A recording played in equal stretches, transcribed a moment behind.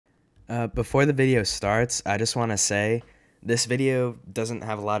Before the video starts, I just want to say this video doesn't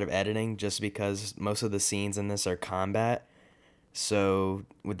have a lot of editing just because most of the scenes in this are combat. So,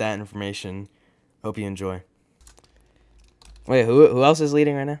 with that information, hope you enjoy. Wait, who else is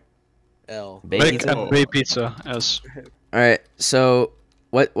leading right now? L. Baby Make Pizza? and Bay Pizza, yes. All right. So,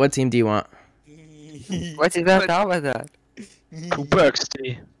 what team do you want? What is that talk about that? Cooper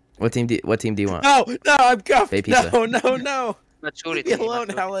XT. What team do you want? No, I'm cuffed. Bay Pizza. No. Maturity. Leave me alone,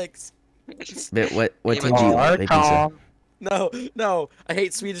 maturity. Alex. What Yeah, team do you want? Baby Pizza. No. I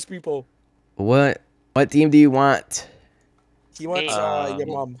hate Swedish people. What team do you want? He wants your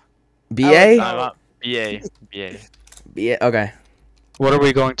mom. BA? BA. BA. Okay. What are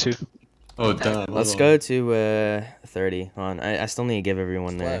we going to? Oh damn. Let's go to 30. Hold on. I still need to give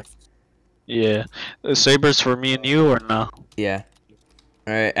everyone their. Left. Yeah. The Sabres for me and you or no? Yeah.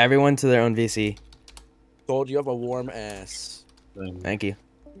 All right. Everyone to their own VC. Gold, you have a warm ass. Thank you.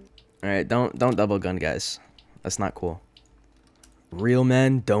 All right. Don't double gun, guys. That's not cool. Real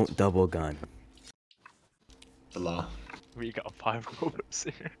men don't double gun. The law. We got 5 robots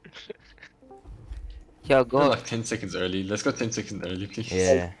here. Yo, Go go. like 10 seconds early. Let's go 10 seconds early, please.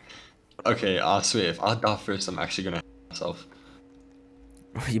 Yeah. Okay, I swear, if I die first, I'm actually gonna myself.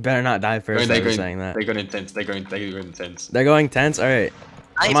 You better not die first. They're After going, saying that. they're going intense. They're going intense. They're going tense. All right.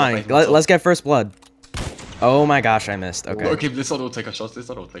 Come on. Nice. Let's get first blood. Oh my gosh, I missed. Okay. Okay, let's not all take our shots.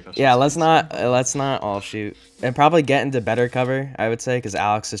 Yeah, let's not all shoot. And probably get into better cover, I would say, because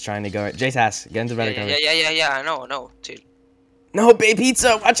Alex is trying to go. JTAS, get into better cover. Yeah. I know. Chill. No, Bay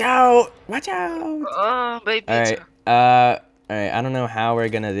Pizza, watch out! Watch out! Oh, baby Alright, pizza. alright, I don't know how we're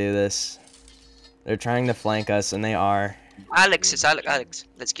gonna do this. They're trying to flank us, and they are. Alex, it's Alex.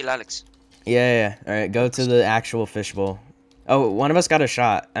 Let's kill Alex. Yeah. Alright, go to the actual fishbowl. Oh, one of us got a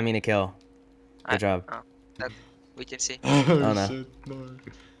shot. I mean a kill. Good job. That we can see. Oh, no. Shit, no.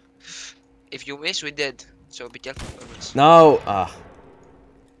 If you miss, we dead. So be careful. Always. No! Alright,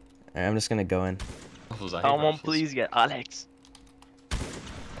 I'm just gonna go in. Waffles, I hate Someone waffles. please get Alex.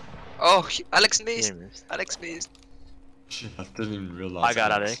 Oh, Alex missed. He missed. Alex missed. Shit, I didn't even realize. I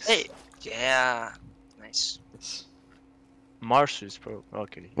got Alex. Hey. Yeah. Nice. Marsus, bro.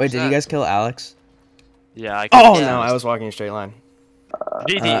 Okay. Wait, did you guys kill Alex? Yeah, I Oh Yeah. no, I was walking a straight line.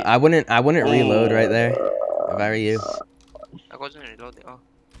 GD. I wouldn't reload right there if I were you. I wasn't reloading. Oh.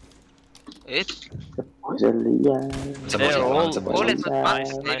 It. It's a They're budget, all- it's a all budget. Bullet not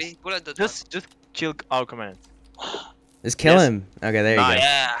nice, bad, nice. baby. Bullet not Just kill our command. Just kill Yes. him. Okay, there you Nice. go.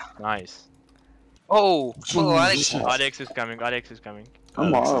 Yeah. Nice. Oh, Alex. Shit. Alex is coming.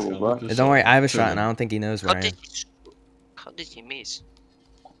 I'm horrible, bro. Don't worry, I have a shot, and I don't think he knows where I am. How did he miss?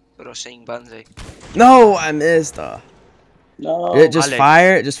 Bro, saying Banzai. No, I missed. No. Just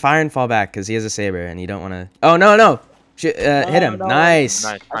Alex. fire and fall back, cause he has a saber, and you don't want to. Oh no! Hit him. No. Nice.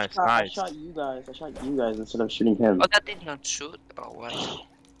 Nice. I shot you guys. I shot you guys instead of shooting him. Oh, that didn't even shoot. Oh, what?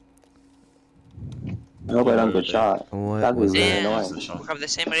 I hope I don't get shot. What That was was that? Yeah, That's the shot. we have the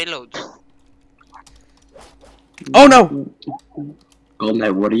same reload. Oh no! Gold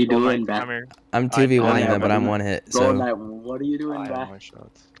Knight, what are you Come doing back? here. I'm 2v1ing I- them, but I'm one hit. Gold So Knight, what are you doing I have back? one shot.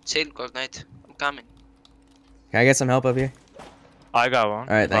 Chill, Gold Knight. I'm coming. can I get some help up here? I got one.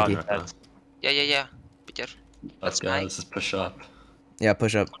 Alright, thank you. That's- Yeah. Be careful. Let's go. nice. Let's just push up. Yeah,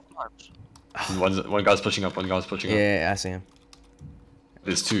 push up. One guy's pushing up. Yeah, I see him.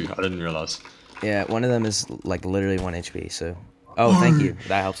 There's two. I didn't realize. Yeah, one of them is like literally 1 HP. So, oh, thank you.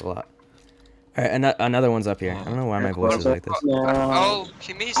 That helps a lot. All right, another one's up here. I don't know why my voice is like this. No. Oh,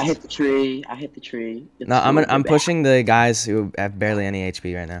 he missed. I hit the tree. It's No, I'm over, pushing the guys who have barely any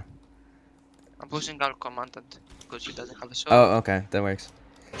HP right now. I'm pushing our commandant because he doesn't have a sword. Oh, okay, that works.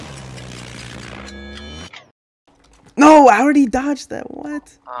 No, I already dodged that.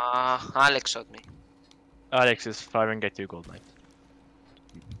 What? Alex shot me. Alex is firing at you, Gold Knight.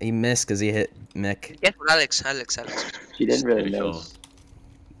 He missed because he hit Mick. Careful, Alex. She didn't really Get a know.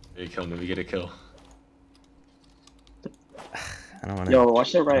 kill. Maybe get a kill. I don't want to. Yo,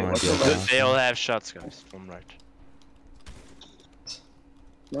 watch it right. I Watch wanna it do right. They all have shots, guys, from right.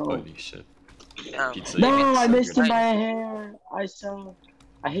 No. Holy shit. Yeah. Pizza. No, I missed him Nice. by a hair.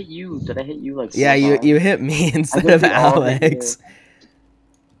 I hit you. Did I hit you like? Yeah, so hard? you hit me instead think of we all hit Alex.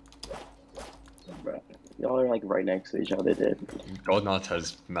 Bro, y'all are like right next to each other, dude. God Knight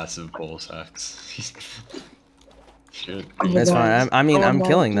has massive ball sacks. Shit. That's fine. I mean, Oh I'm my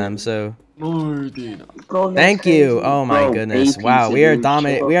killing God. them. So No, dude. Bro, thank you. crazy. Oh my Bro, goodness. Bay Wow, Pizza, we are dude,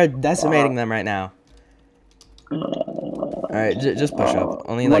 dominating. chill We are the fuck decimating out. them right now. All right, just push up.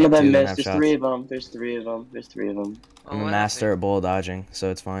 Only One like of them 2.5 missed. There's shots. three of them. There's three of them. There's three of them. Oh, I'm a what master at bull dodging, so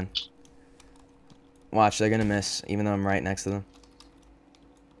it's fine. Watch, they're gonna miss, even though I'm right next to them.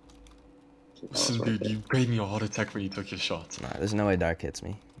 Listen, dude, you gave me a heart attack when you took your shot. Nah, there's no way Dark hits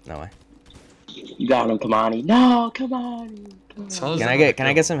me. No way. You got him, Kamani. No, Kamani. So Can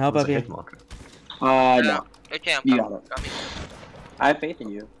I get some help up here? No. Okay, I'm You coming. got it. I have faith in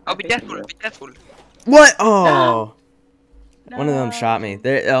you. Oh, be careful, be careful. What? Oh! One of them shot me.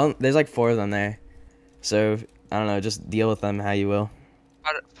 There's like 4 of them there. So, I don't know, just deal with them how you will.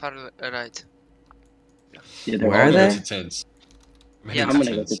 Far right. Yeah, they're Where all are there. they? Yeah, I'm gonna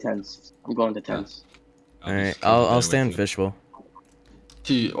go to tens. I'm going to tens. Alright, I'll stay on Fishbowl.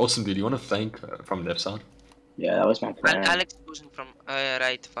 Awesome, dude. You want to flank from left side? Yeah, that was my And plan. Alex pushing from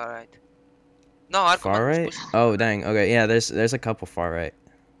right, far right. No, our Far command is right? pushing. Oh, dang. Okay, yeah, there's a couple far right.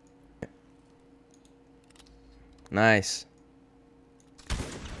 Nice.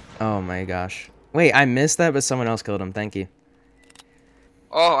 Oh my gosh. Wait, I missed that, but someone else killed him. Thank you.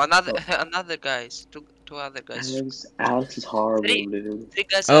 Oh, another guys. Two other guys. Alex is horrible, Three. dude. 3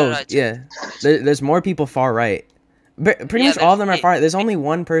 guys are Oh, right. yeah. There's more people far right. Pretty Yeah, much all of them are there's far right. There's only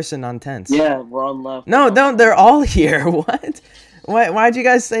one person on tents. Yeah, we're on left. No, they're all here. What? Why'd you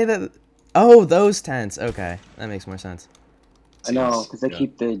guys say that? Oh, those tents. Okay, that makes more sense. I know, because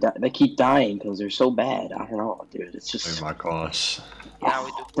they keep dying because they're so bad. I don't know, dude. It's just Oh my gosh. Yeah,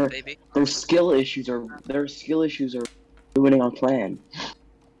 we do, baby. their skill issues are ruining our plan.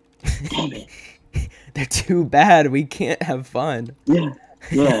 Damn it. They're too bad. We can't have fun. Yeah.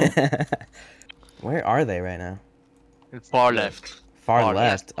 Yeah. Where are they right now? Far left. Far Far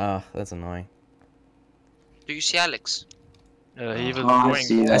left. Oh, that's annoying. Do you see Alex? He was Oh, I going.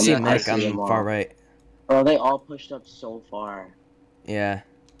 see I them. see I Nick. see I'm them all. far right. Bro, they all pushed up so far. Yeah,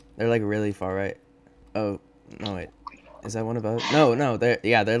 they're like really far right. Oh no, wait. Is that one of us? No.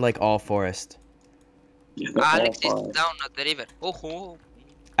 They're like all forest. Yeah, they're all Alex is far. down at the river. Oh.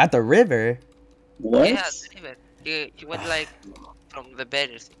 At the river. What? Yeah, the river. He went like from the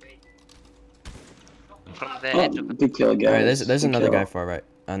barriers. From the edge of Oh, the good kill, guys. Alright, there's Good another kill. guy far right.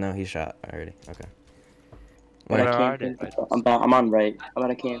 Oh no, he shot already. Okay. But I Where can't are they? think- I'm on right. I'm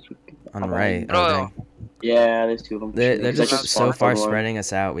on a camp. On right. Bro. Oh, dang. Yeah, there's 2 of them. They're Because I just so spawned far one. spreading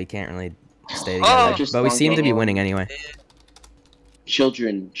us out. We can't really stay Oh! together. Just But we spawned seem to be one. winning anyway.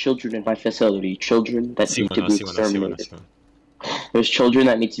 Children in my facility. Children that See need one, to I be see one, I see one, I exterminated. see one. There's children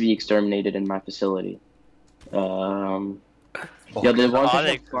that need to be exterminated in my facility. Yo, the one Alex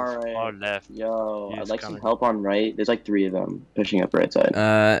thing is far right. far left. Yo, He I'd is like some coming. help on right. There's like 3 of them pushing up right side.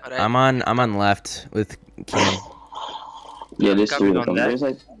 I'm on left with King. Yeah, there's 3 coming of on them. left.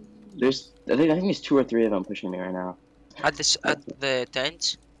 I think there's 2 or 3 of them pushing me right now. at the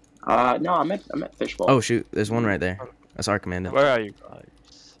tent. No, I'm at Fishbowl. Oh shoot, there's one right there. That's our commando. Where are you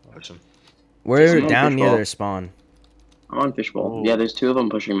guys? Push him. We're Someone down near Fishbowl. their spawn. I'm on Fishbowl. Oh. Yeah, there's 2 of them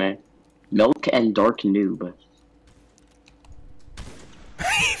pushing me. Milk and Dark Noob.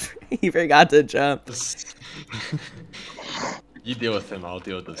 He forgot to jump. You deal with him, I'll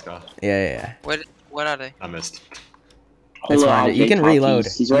deal with this guy. Yeah. Where are they? I missed. It's fine, on you can J-Top. reload.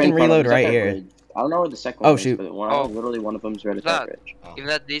 He's You right can in front of reload us, right at that here. bridge. I don't know where the second Oh, one is, shoot. but Oh. literally one of them's right at that That. bridge. If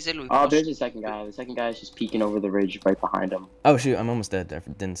that diesel, we Oh, push. there's the second guy. The second guy is just peeking over the ridge right behind him. Oh shoot, I'm almost dead. I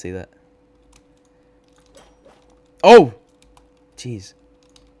didn't see that. Oh! Jeez.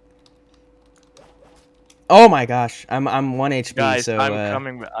 Oh my gosh, I'm 1 HP, Guys, so I'm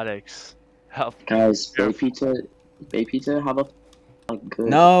coming with Alex. Help. Guys, Yeah. Bay Pizza, how about like good?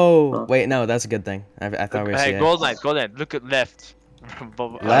 No! Huh? Wait, no, that's a good thing. I thought we were Hey, CA. Gold Knight, look at left.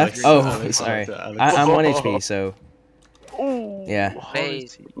 Left? Alex. Oh, Alex, sorry. Alex. I'm 1 HP, so Ooh, yeah. how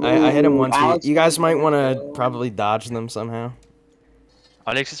is he? I hit him once. Alex- You guys might want to probably dodge them somehow.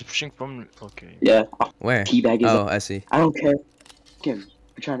 Alex is pushing from. Okay. Yeah, Where? teabag is. Oh, I see. I don't care. Kim,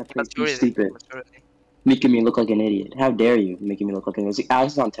 you're trying to play too Maturity. stupid, Maturity. making me look like an idiot. How dare you, making me look like an idiot?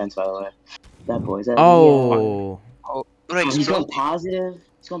 Alex is on 10, by the way. That boy's at. Oh. Right, He's going explode. positive.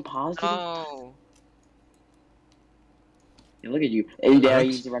 He's going positive. No. Yeah, look at you. And there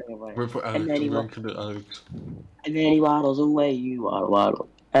Alex? he's running away. We're for And Alex. then he We're went- going to Alex. And then he waddles away. You waddle.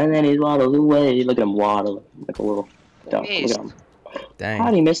 And then he waddles away. Look at him waddle like a little duck. Look Yes. at him. How Dang.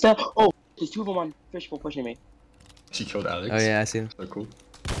 did he miss that? Oh, there's 2 of them on Fishbowl pushing me. She killed Alex. Oh yeah, I see him. So cool.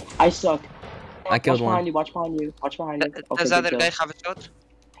 I suck. I killed Watch one. behind you. Watch behind you. Watch behind you. Okay, Does good other kill. guy have a shot?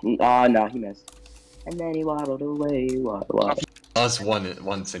 No, he missed. And then he waddled away. Waddle. Last one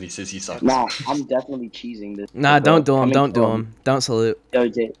once and he says he sucks. Nah, I'm definitely cheesing this. Nah, don't do him. Coming Don't do from- him. Don't salute. Yo,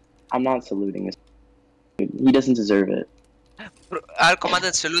 Jay, I'm not saluting this. He doesn't deserve it. Our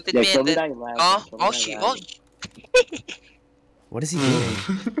commandant saluted Yeah, me kill and me then. that last. Oh, kill me oh, that she, last. oh, What is he doing?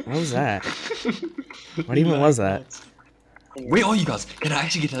 What was that? What even was that? Where are you guys? Can I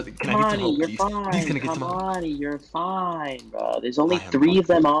actually get can I get some help, you're please? fine. Please, can I get Come some help? on, you're fine, bro. There's only I am 3 of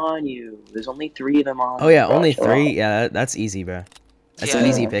them fine. on you. There's only 3 of them on. Oh yeah, you, bro. only Chill 3. out. Yeah, that's easy, bro. That's an Yeah.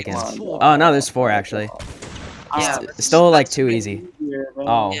 easy Come pickings. on, bro. Oh no, there's 4 actually. Yeah, It's still like that's too way easy. Easier, bro.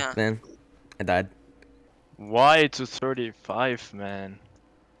 Oh Yeah. man, I died Why to 35, man?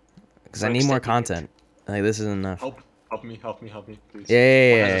 because I For need more extending it. content. Like this is enough. Help me, please.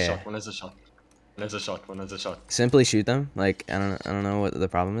 Yeah, One has a yeah. shot, one has a shot. One has a shot, one has a shot. Simply shoot them. Like I don't know what the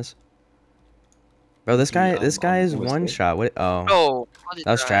problem is. Bro, this guy I'm is almost one dead. shot. What? Oh, Oh, how did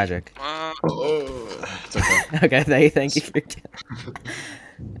that was I- tragic. It's okay. Okay, thank you for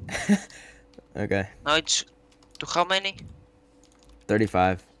killing. Okay, Now it's to how many?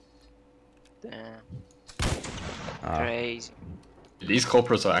 35. Damn, Oh. crazy. These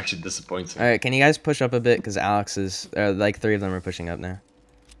corporals are actually disappointing. All right, can you guys push up a bit? Cause Alex is like 3 of them are pushing up now.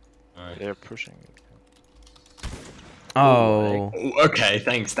 Alright. They're pushing. Oh. Oh, okay,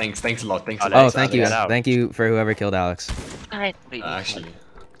 thanks a lot. Thanks a Alex, lot. Oh, thank you. Alex, out. Thank you for whoever killed Alex. Alright, wait. Actually,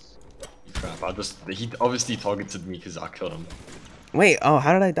 crap. He obviously targeted me because I killed him. Wait, oh,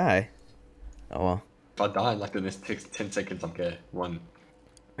 how did I die? Oh well. If I die in like the next 10 seconds, I'm okay. 1.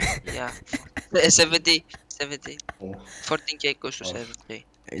 Yeah. 70, 4. 14k goes to Oh. 7k.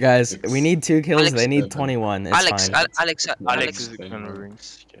 Guys, we need 2 kills. Alex- They need 21. It's Alex, fine. Alex, Alex Alex. is gonna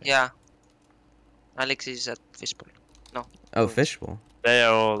rings. Okay. Yeah. Alex is at Fishbowl. Oh, fishbowl. They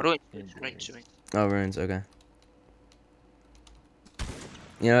are all. Ruins, in ruins, ruins. Oh, ruins. Okay.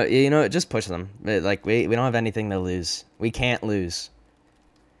 You know, just push them. Like we don't have anything to lose. We can't lose.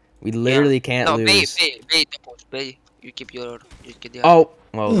 We literally can't No, lose. Bay, the post, Bay. You keep the Oh,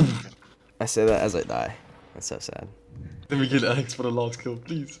 well, I say that as I die. That's so sad. Let me get Alex for the last kill,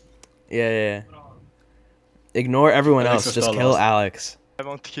 please. Yeah. Ignore everyone Alex else. was Just still kill lost. Alex. I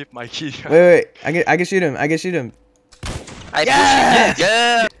want to keep my key. Wait. I can shoot him. I can shoot him. I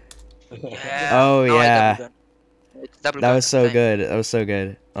Yeah! push it. Yeah. Oh, No, I yeah. double gun. It's double That gun. was so Nice. good. That was so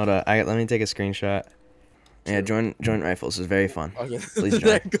good. Hold on. Let me take a screenshot. Yeah, joint rifles is very fun. Okay. Please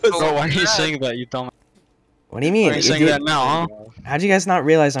there join. goes. Bro, why are you saying that? You dumb. What do you Why mean? are you saying that now, huh? How'd you guys not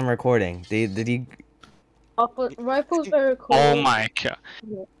realize I'm recording? Did you? Rifles are cool. Oh my god.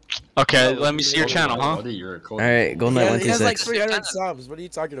 Okay, let me see your channel, huh? What are you All recording? right, Golden Knight He has like 126. 300 subs. What are you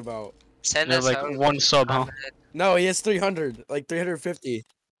talking about? Send They're us like our- 1 sub, huh? No, he has 300. Like 350.